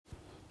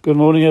Good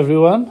morning,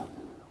 everyone.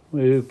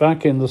 We're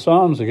back in the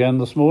Psalms again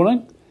this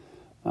morning,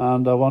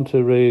 and I want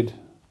to read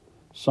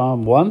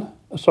Psalm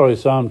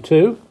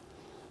 2,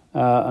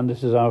 and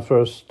this is our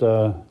first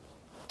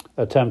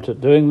attempt at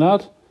doing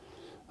that.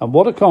 And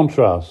what a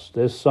contrast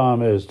this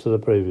psalm is to the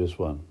previous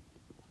one.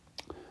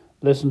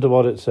 Listen to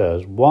what it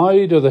says.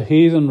 Why do the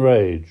heathen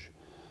rage,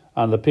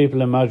 and the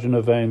people imagine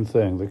a vain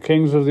thing? The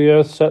kings of the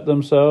earth set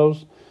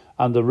themselves,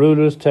 and the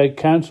rulers take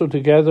counsel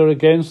together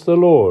against the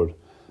Lord,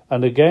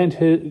 and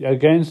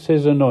against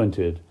his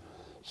anointed,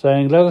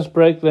 saying, Let us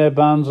break their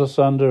bands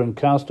asunder and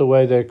cast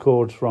away their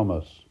cords from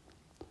us.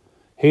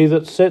 He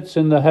that sits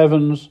in the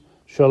heavens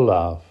shall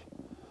laugh.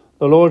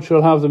 The Lord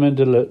shall have them in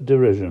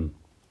derision.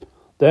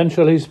 Then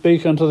shall he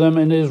speak unto them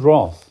in his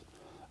wrath,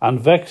 and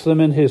vex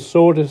them in his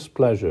sore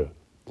displeasure.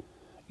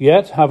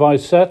 Yet have I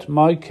set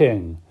my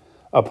King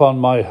upon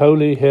my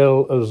holy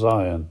hill of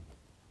Zion.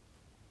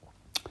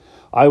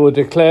 I will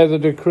declare the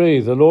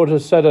decree. The Lord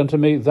has said unto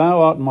me,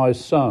 Thou art my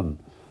son.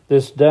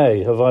 This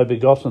day have I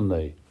begotten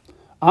thee.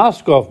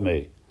 Ask of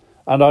me,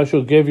 and I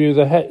shall give you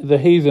the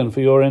heathen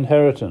for your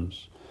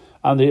inheritance,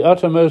 and the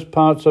uttermost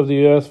parts of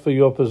the earth for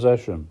your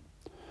possession.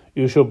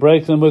 You shall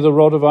break them with a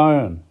rod of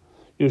iron.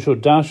 You shall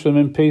dash them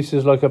in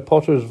pieces like a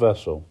potter's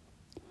vessel.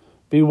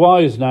 Be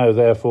wise now,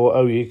 therefore,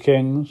 O ye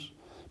kings.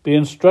 Be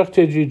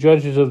instructed, ye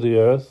judges of the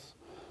earth.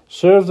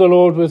 Serve the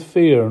Lord with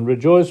fear, and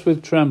rejoice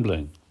with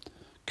trembling.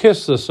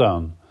 Kiss the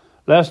Son,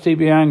 lest he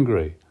be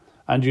angry,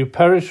 and you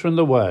perish from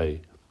the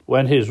way,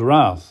 when his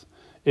wrath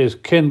is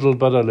kindled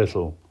but a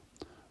little.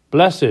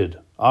 Blessed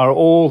are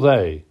all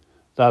they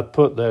that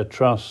put their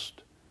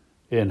trust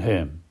in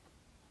him.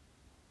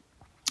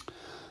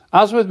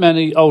 As with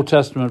many Old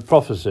Testament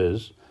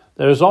prophecies,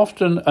 there is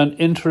often an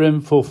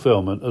interim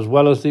fulfillment as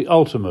well as the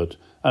ultimate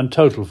and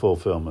total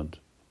fulfillment.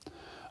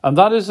 And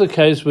that is the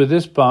case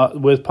with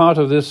part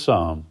of this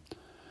psalm.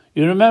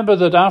 You remember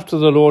that after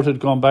the Lord had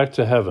gone back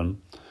to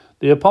heaven,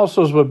 the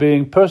apostles were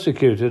being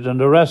persecuted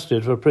and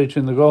arrested for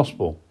preaching the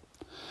gospel.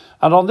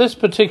 And on this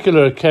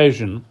particular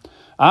occasion,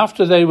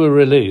 after they were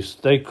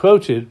released, they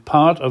quoted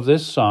part of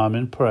this psalm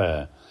in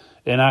prayer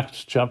in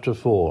Acts chapter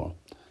 4.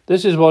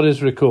 This is what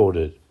is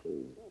recorded.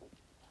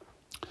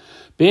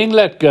 Being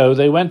let go,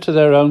 they went to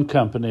their own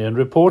company and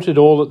reported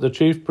all that the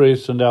chief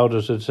priests and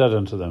elders had said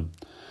unto them.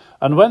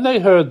 And when they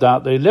heard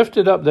that, they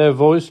lifted up their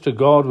voice to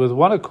God with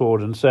one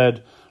accord and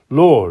said,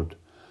 Lord,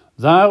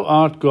 thou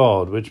art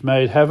God, which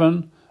made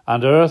heaven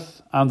and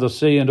earth and the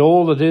sea and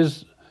all that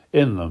is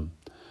in them,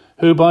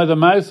 who by the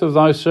mouth of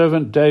thy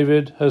servant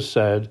David has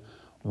said,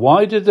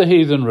 Why did the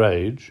heathen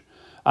rage,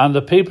 and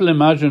the people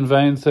imagine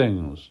vain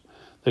things?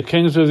 The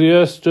kings of the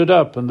earth stood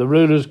up, and the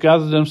rulers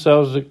gathered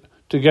themselves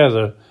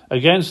together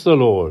against the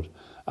Lord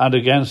and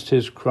against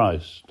his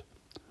Christ.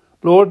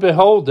 Lord,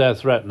 behold their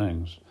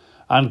threatenings,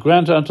 and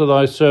grant unto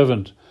thy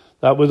servant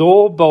that with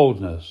all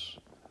boldness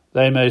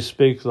they may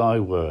speak thy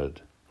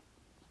word.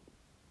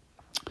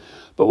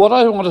 But what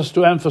I want us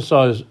to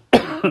emphasize,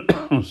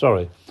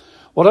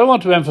 what I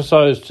want to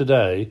emphasize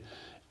today,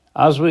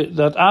 as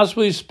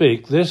we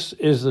speak, this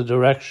is the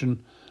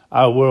direction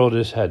our world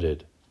is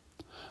headed.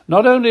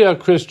 Not only are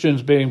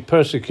Christians being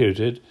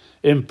persecuted,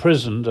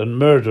 imprisoned and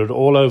murdered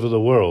all over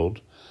the world,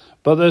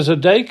 but there's a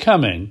day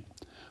coming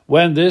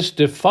when this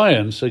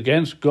defiance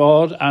against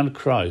God and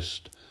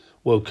Christ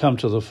will come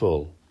to the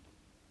full.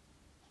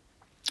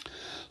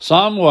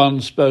 Psalm 1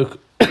 spoke...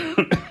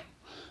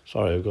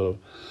 Sorry, I've got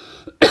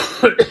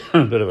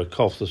a bit of a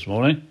cough this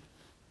morning.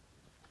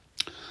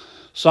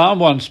 Psalm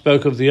 1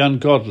 spoke of the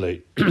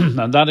ungodly,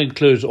 and that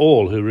includes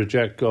all who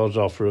reject God's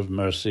offer of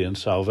mercy and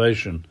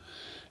salvation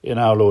in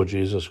our Lord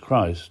Jesus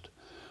Christ.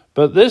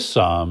 But this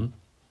psalm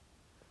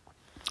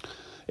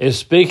is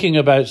speaking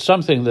about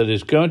something that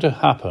is going to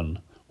happen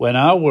when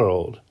our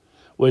world,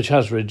 which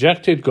has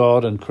rejected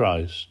God and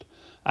Christ,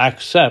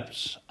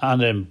 accepts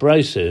and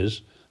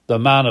embraces the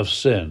man of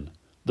sin,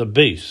 the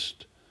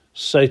beast,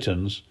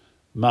 Satan's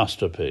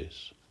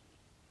masterpiece.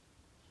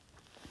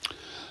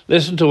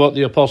 Listen to what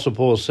the Apostle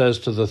Paul says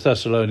to the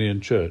Thessalonian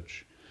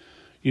church.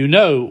 You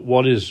know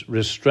what is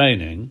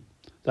restraining,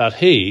 that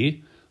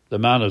he, the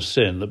man of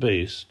sin, the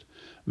beast,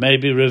 may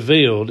be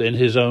revealed in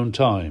his own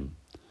time.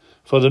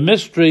 For the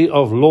mystery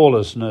of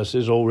lawlessness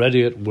is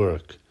already at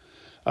work.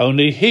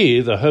 Only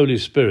he, the Holy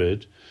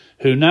Spirit,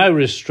 who now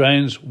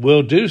restrains,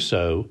 will do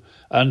so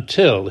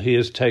until he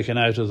is taken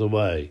out of the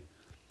way.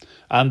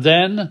 And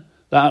then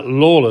that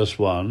lawless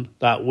one,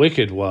 that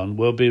wicked one,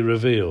 will be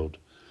revealed.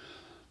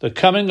 The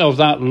coming of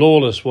that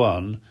lawless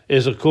one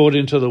is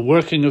according to the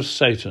working of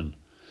Satan,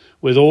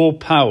 with all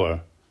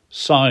power,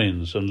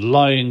 signs, and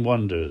lying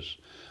wonders,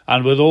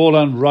 and with all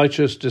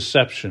unrighteous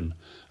deception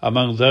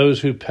among those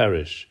who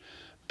perish,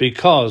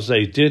 because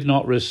they did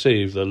not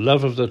receive the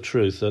love of the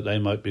truth that they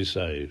might be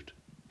saved.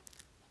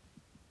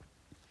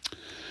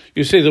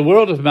 You see, the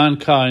world of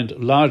mankind,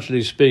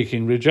 largely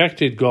speaking,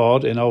 rejected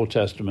God in Old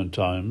Testament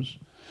times,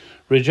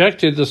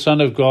 rejected the Son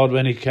of God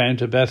when he came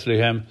to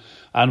Bethlehem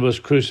and was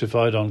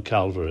crucified on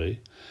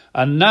Calvary,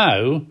 and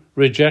now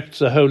rejects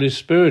the Holy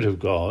Spirit of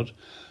God,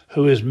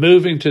 who is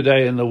moving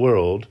today in the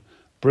world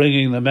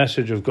bringing the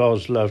message of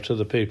God's love to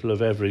the people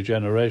of every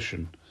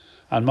generation,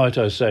 and might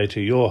I say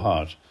to your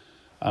heart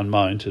and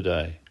mine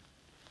today.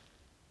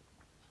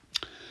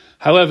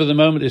 However, the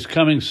moment is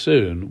coming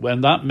soon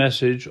when that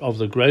message of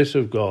the grace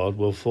of God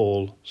will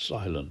fall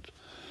silent.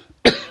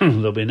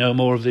 There'll be no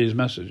more of these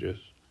messages.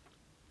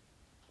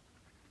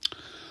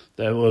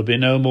 There will be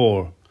no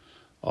more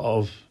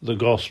of the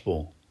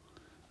gospel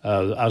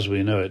as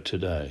we know it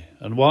today.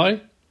 And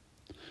why?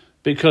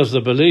 Because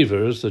the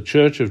believers, the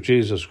Church of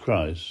Jesus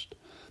Christ,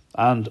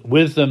 and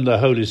with them the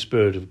Holy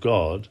Spirit of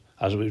God,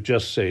 as we've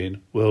just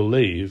seen, will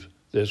leave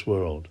this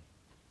world.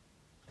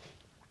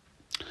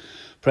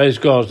 Praise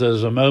God,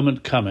 there's a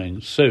moment coming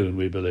soon,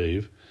 we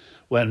believe,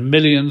 when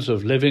millions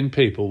of living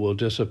people will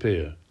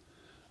disappear.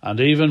 And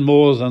even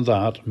more than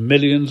that,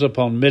 millions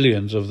upon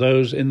millions of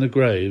those in the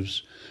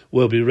graves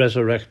will be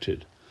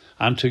resurrected.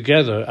 And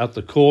together, at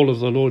the call of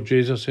the Lord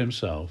Jesus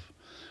himself,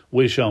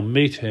 we shall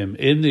meet him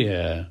in the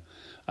air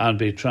and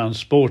be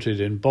transported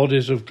in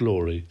bodies of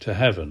glory to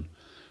heaven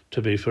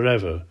to be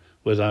forever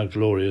with our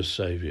glorious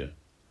Saviour.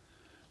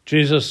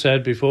 Jesus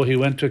said before he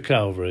went to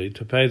Calvary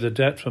to pay the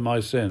debt for my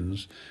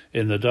sins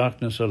in the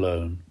darkness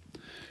alone,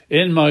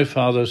 "In my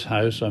Father's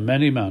house are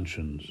many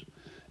mansions.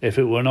 If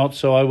it were not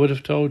so, I would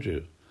have told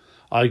you.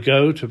 I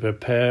go to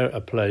prepare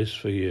a place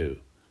for you.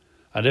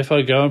 And if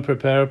I go and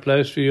prepare a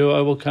place for you,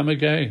 I will come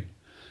again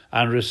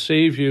and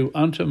receive you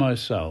unto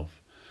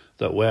myself,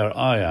 that where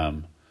I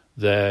am,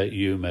 there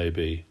you may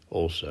be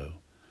also."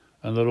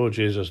 And the Lord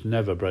Jesus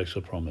never breaks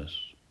a promise.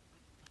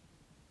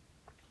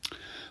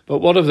 But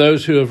what of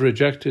those who have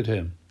rejected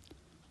him?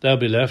 They'll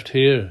be left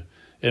here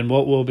in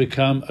what will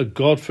become a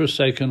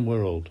God-forsaken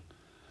world,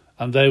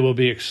 and they will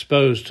be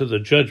exposed to the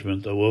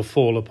judgment that will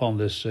fall upon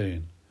this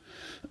scene.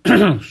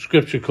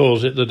 Scripture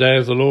calls it the day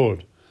of the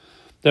Lord.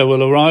 There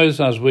will arise,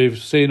 as we've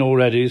seen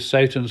already,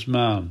 Satan's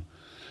man,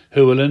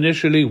 who will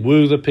initially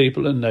woo the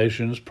people and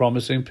nations,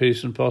 promising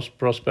peace and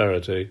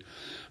prosperity,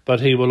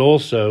 but he will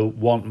also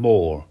want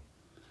more.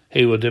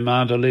 He will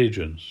demand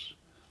allegiance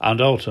and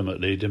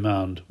ultimately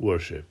demand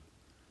worship.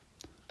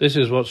 This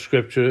is what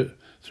Scripture,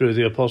 through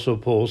the Apostle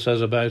Paul,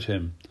 says about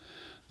him.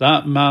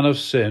 That man of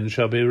sin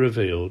shall be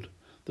revealed,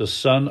 the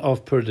son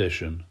of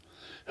perdition,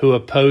 who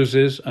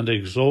opposes and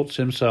exalts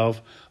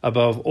himself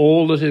above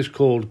all that is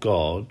called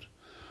God,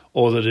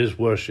 or that is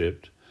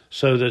worshipped,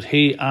 so that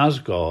he, as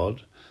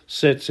God,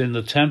 sits in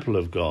the temple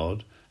of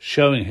God,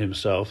 showing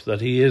himself that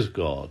he is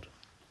God.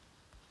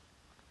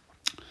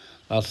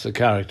 That's the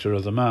character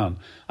of the man.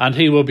 And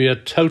he will be a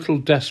total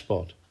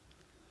despot.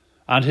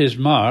 And his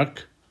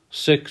mark,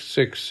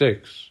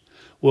 666,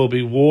 will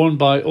be worn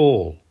by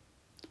all,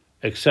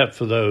 except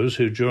for those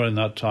who during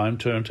that time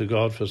turn to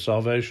God for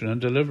salvation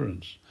and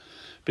deliverance,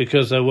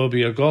 because there will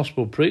be a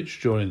gospel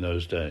preached during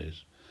those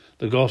days,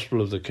 the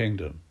gospel of the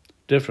kingdom,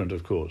 different,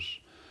 of course,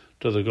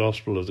 to the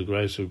gospel of the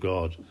grace of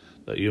God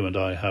that you and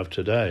I have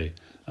today,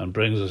 and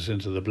brings us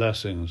into the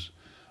blessings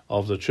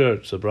of the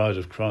church, the bride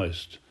of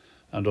Christ,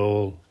 and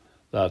all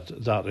that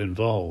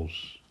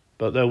involves.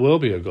 But there will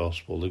be a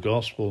gospel, the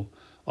gospel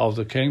of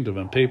the kingdom,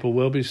 and people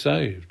will be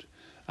saved,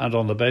 and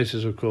on the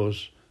basis, of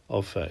course,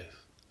 of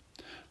faith.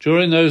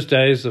 During those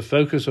days, the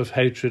focus of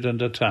hatred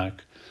and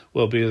attack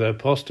will be the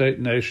apostate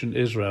nation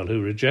Israel,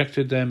 who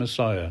rejected their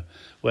Messiah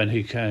when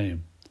he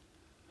came.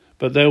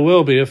 But there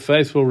will be a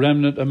faithful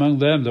remnant among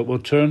them that will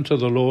turn to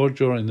the Lord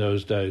during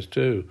those days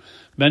too.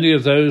 Many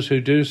of those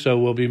who do so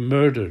will be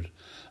murdered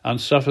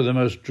and suffer the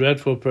most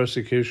dreadful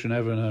persecution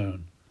ever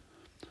known.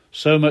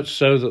 So much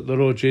so that the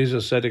Lord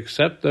Jesus said,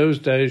 except those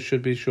days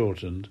should be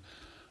shortened,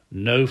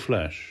 no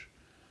flesh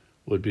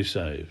would be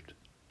saved.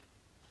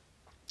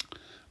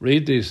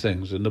 Read these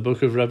things in the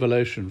book of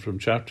Revelation from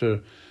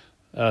chapter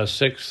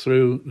 6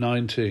 through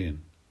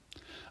 19.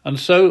 And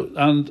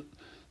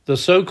the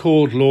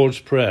so-called Lord's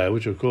Prayer,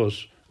 which of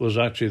course was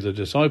actually the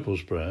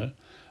disciples' prayer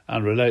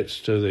and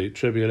relates to the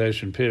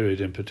tribulation period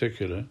in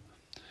particular,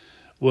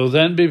 will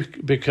then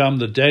become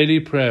the daily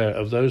prayer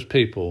of those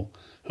people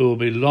who will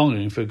be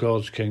longing for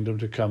God's kingdom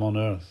to come on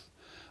earth.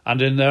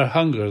 And in their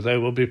hunger they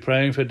will be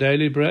praying for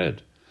daily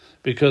bread,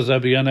 because they'll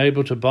be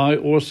unable to buy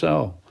or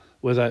sell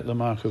without the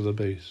mark of the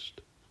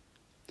beast.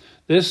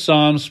 This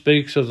psalm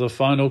speaks of the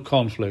final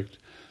conflict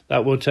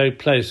that will take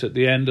place at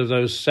the end of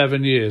those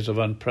 7 years of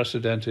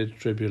unprecedented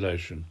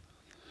tribulation,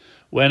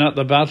 when at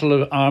the battle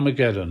of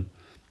Armageddon,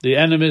 the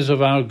enemies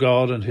of our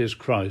God and his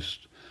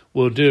Christ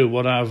will do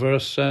what our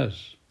verse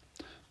says.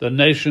 The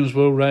nations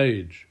will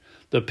rage.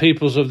 The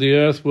peoples of the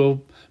earth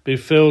will be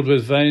filled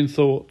with vain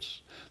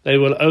thoughts. They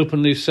will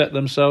openly set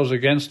themselves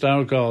against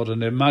our God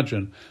and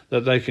imagine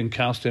that they can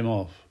cast him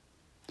off.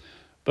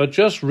 But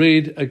just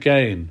read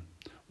again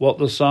what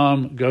the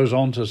psalm goes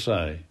on to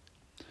say.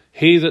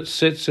 He that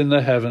sits in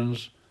the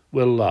heavens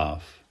will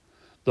laugh.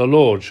 The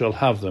Lord shall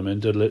have them in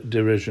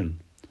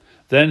derision.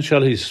 Then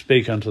shall he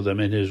speak unto them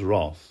in his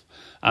wrath,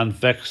 and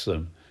vex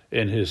them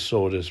in his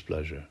sore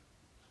displeasure.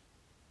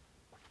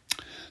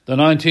 The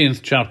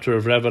 19th chapter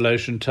of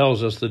Revelation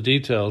tells us the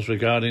details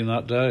regarding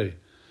that day.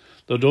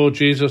 The Lord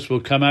Jesus will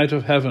come out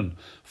of heaven,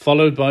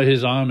 followed by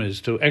his armies,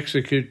 to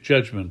execute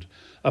judgment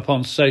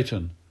upon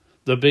Satan,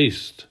 the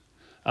beast,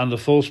 and the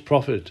false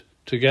prophet,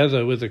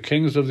 together with the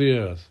kings of the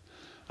earth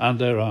and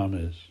their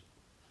armies.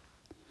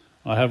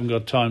 I haven't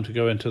got time to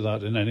go into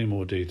that in any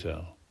more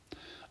detail.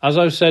 As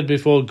I've said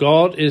before,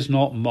 God is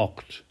not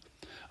mocked,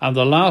 and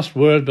the last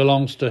word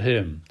belongs to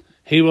him.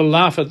 He will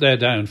laugh at their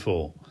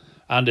downfall,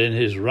 and in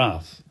his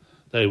wrath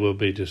they will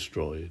be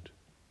destroyed.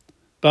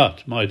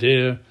 But, my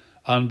dear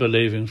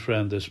unbelieving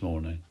friend this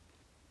morning,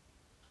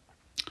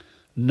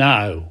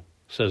 now,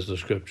 says the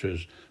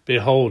Scriptures,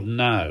 behold,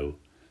 now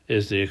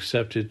is the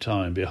accepted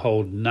time.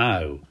 Behold,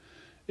 now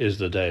is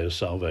the day of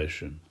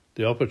salvation.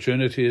 The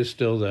opportunity is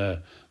still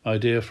there, my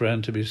dear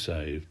friend, to be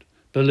saved.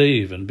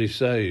 Believe and be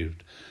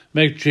saved.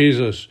 Make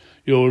Jesus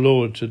your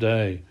Lord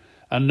today,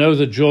 and know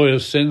the joy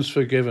of sins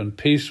forgiven,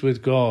 peace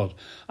with God,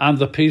 and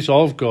the peace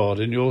of God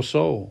in your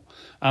soul,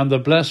 and the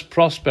blessed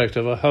prospect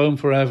of a home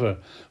forever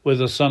with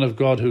the Son of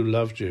God who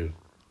loved you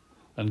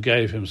and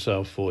gave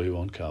himself for you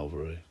on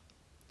Calvary.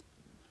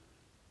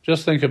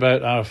 Just think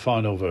about our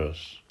final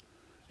verse.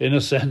 In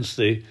a sense,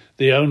 the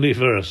only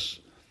verse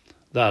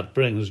that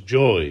brings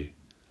joy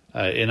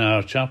in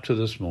our chapter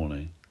this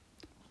morning.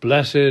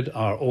 Blessed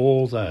are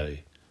all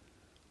they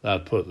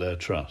that put their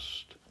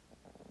trust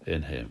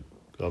in him.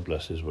 God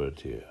bless his word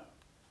to you.